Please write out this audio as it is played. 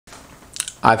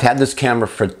I've had this camera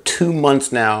for 2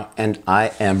 months now and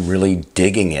I am really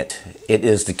digging it. It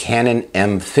is the Canon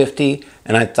M50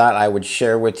 and I thought I would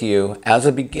share with you as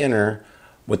a beginner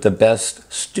what the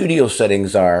best studio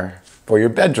settings are for your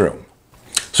bedroom.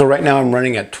 So right now I'm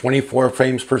running at 24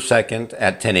 frames per second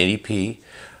at 1080p.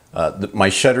 My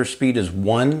shutter speed is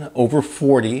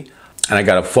 1/40 and I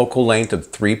got a focal length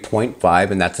of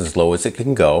 3.5 and that's as low as it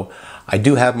can go. I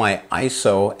do have my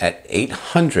ISO at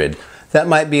 800. That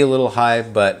might be a little high,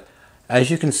 but as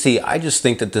you can see, I just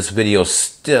think that this video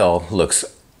still looks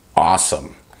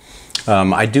awesome.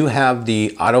 I do have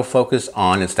the autofocus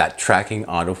on. It's that tracking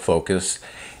autofocus.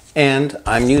 And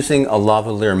I'm using a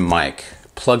lavalier mic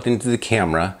plugged into the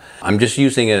camera. I'm just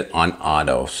using it on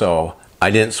auto, so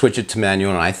I didn't switch it to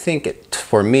manual, and I think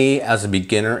for me as a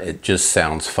beginner, it just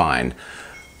sounds fine.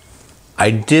 I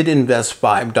did invest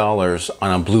 $5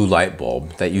 on a blue light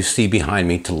bulb that you see behind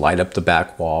me to light up the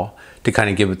back wall to kind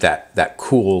of give it that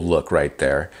cool look right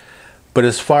there. But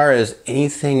as far as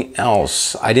anything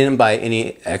else, I didn't buy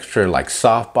any extra like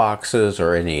soft boxes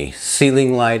or any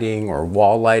ceiling lighting or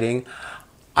wall lighting.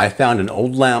 I found an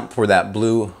old lamp for that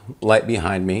blue light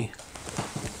behind me.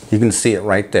 You can see it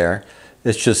right there.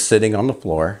 It's just sitting on the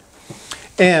floor.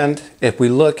 And if we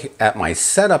look at my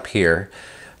setup here,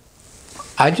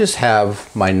 I just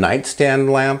have my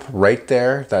nightstand lamp right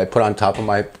there that I put on top of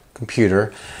my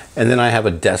computer, and then I have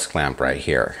a desk lamp right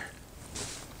here.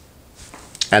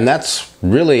 And that's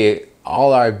really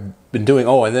all I've been doing.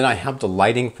 Oh, and then I have the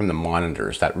lighting from the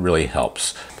monitors. That really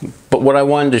helps. But what I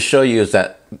wanted to show you is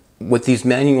that with these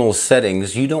manual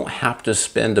settings, you don't have to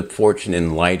spend a fortune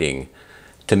in lighting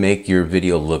to make your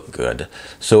video look good.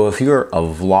 So if you're a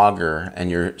vlogger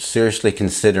and you're seriously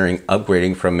considering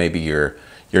upgrading from maybe your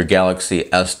Galaxy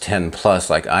S10 Plus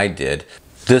like I did,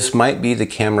 this might be the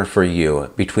camera for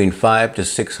you, between $500 to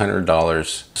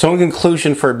 $600. So in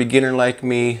conclusion, for a beginner like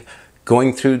me,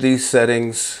 going through these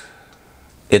settings,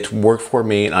 it's worked for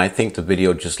me and I think the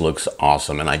video just looks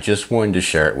awesome and I just wanted to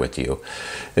share it with you.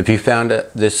 If you found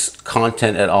this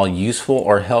content at all useful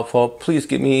or helpful, please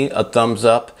give me a thumbs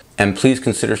up and please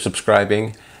consider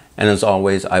subscribing. And as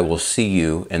always, I will see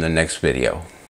you in the next video.